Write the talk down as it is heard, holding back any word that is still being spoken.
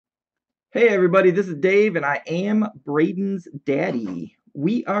Hey everybody, this is Dave and I am Braden's daddy.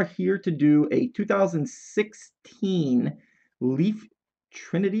 We are here to do a 2016 Leaf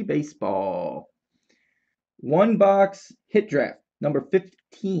Trinity Baseball one box hit draft number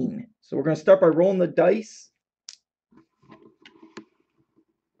 15. So we're going to start by rolling the dice.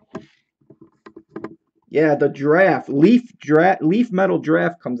 Yeah, the draft, Leaf Metal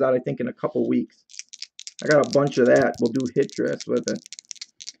draft comes out I think in a couple weeks. I got a bunch of that. We'll do hit drafts with it.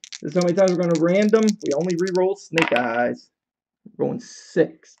 This is how many times we're going to random. We only re-roll snake eyes. We're going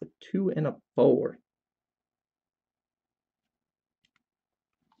 6, a 2, and a 4.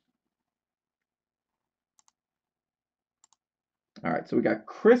 All right, so we got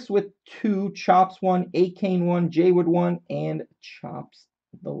Chris with 2, Chops 1, A-Kane 1, Jaywood 1, and Chops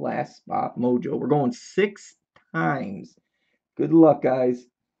the last spot, Mojo. We're going 6 times. Good luck, guys.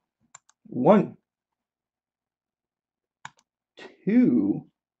 1, 2,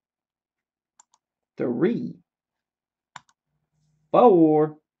 3,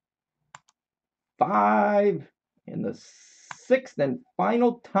 4, 5, and the 6th and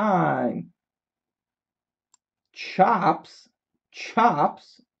final time. Chops,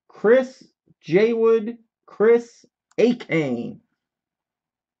 Chris, Jaywood, Chris, A-Kane.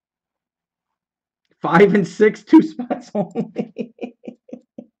 5 and 6, 2 spots only.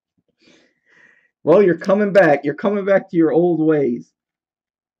 Well, you're coming back. You're coming back to your old ways.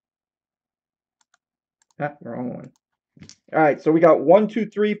 Ah, wrong one. All right, so we got 1,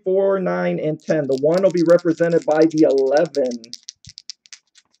 2, 3, 4, 9, and 10. The 1 will be represented by the 11.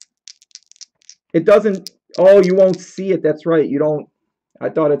 It doesn't. Oh, you won't see it. That's right. You don't. I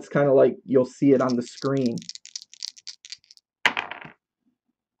thought it's kind of like you'll see it on the screen.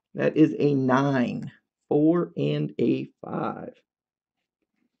 That is a 9, 4, and a 5.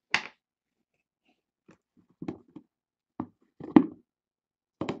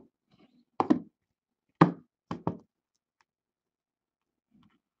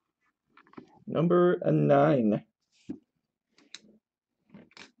 Number 9.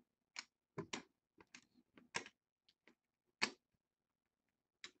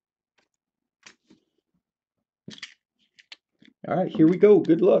 All right, here we go.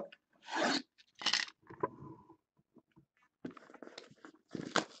 Good luck.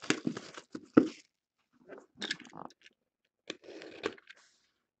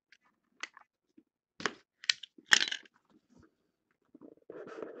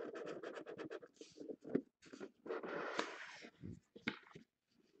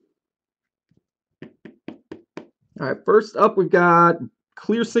 All right, first up, we've got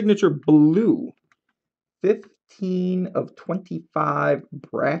clear signature blue. 15 of 25,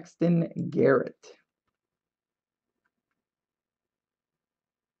 Braxton Garrett.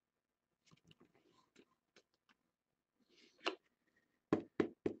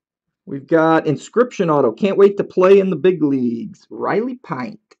 We've got inscription auto. Can't wait to play in the big leagues. Riley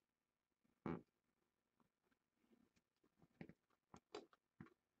Pint.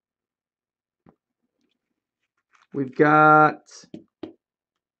 We've got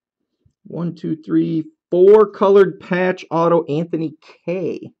 1, 2, 3, 4 colored patch auto. Anthony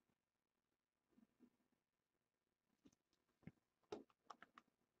K.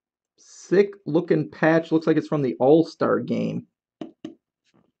 Sick looking patch. Looks like it's from the All-Star game.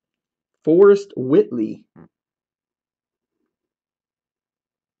 Forrest Whitley.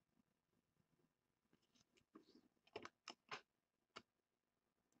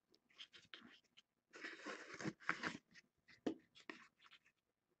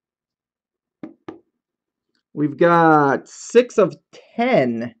 We've got 6 of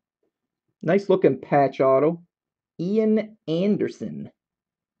 10. Nice looking patch auto. Ian Anderson.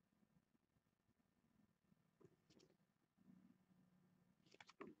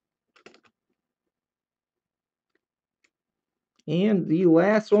 And the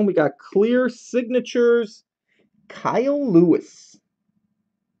last one, we got clear signatures. Kyle Lewis.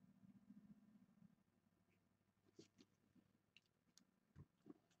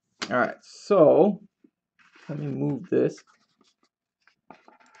 All right, so let me move this.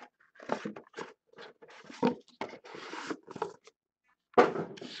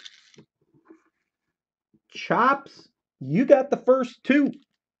 Chops, you got the first 2.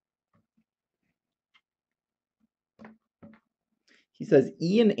 He says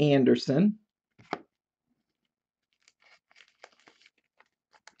Ian Anderson.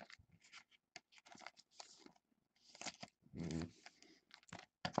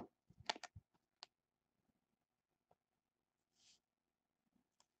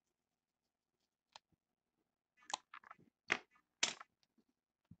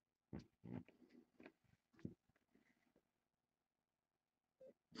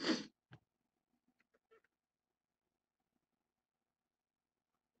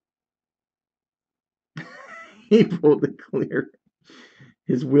 able to clear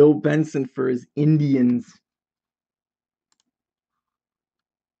his Will Benson for his Indians.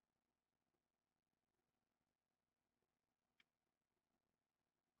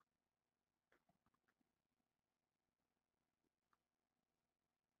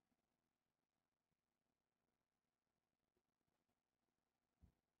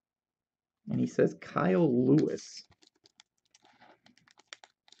 And he says Kyle Lewis.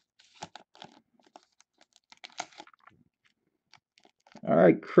 All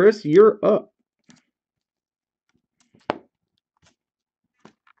right, Chris, you're up. He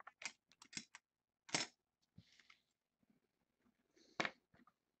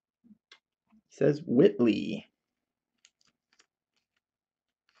says Whitley.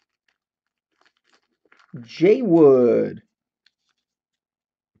 Jaywood.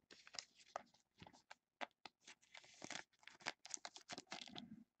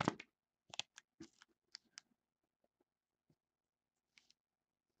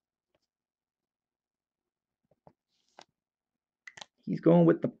 He's going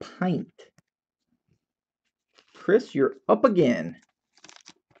with the pint. Chris, you're up again.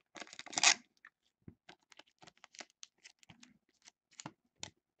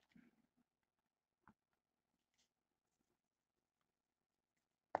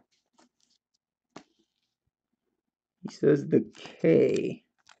 He says the K.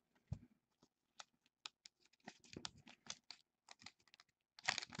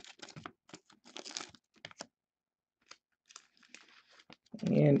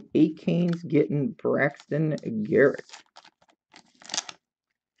 And Akane's getting Braxton Garrett.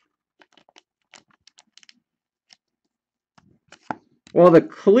 Well, the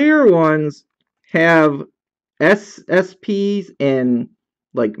clear ones have SSPs and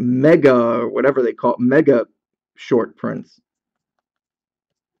like mega or whatever they call it, mega short prints.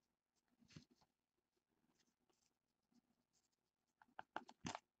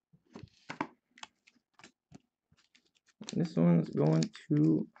 This one's going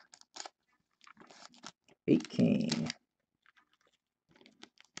to Akane.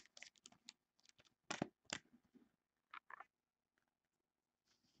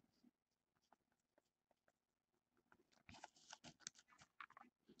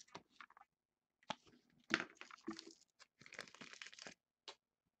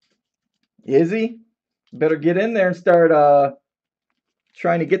 Is he? Better get in there and start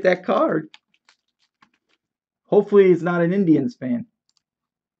trying to get that card. Hopefully he's not an Indians fan.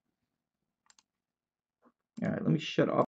 All right, let me shut off.